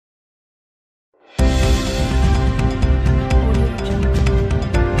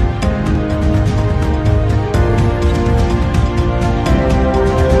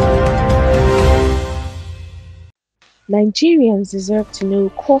Nigerians deserve to know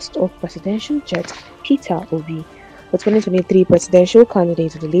cost of presidential jet, Peter Obi. The 2023 presidential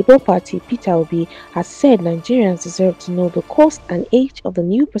candidate of the Labour Party, Peter Obi, has said Nigerians deserve to know the cost and age of the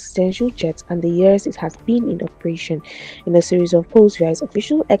new presidential jet and the years it has been in operation. In a series of posts via his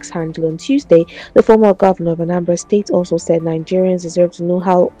official X handle on Tuesday, the former governor of Anambra State also said Nigerians deserve to know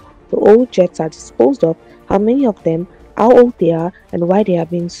how the old jets are disposed of, how many of them, how old they are, and why they are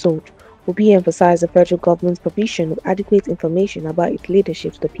being sold. Obi emphasized the federal government's provision of adequate information about its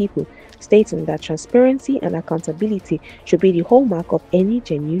leadership to the people, stating that transparency and accountability should be the hallmark of any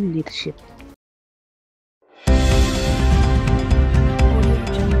genuine leadership.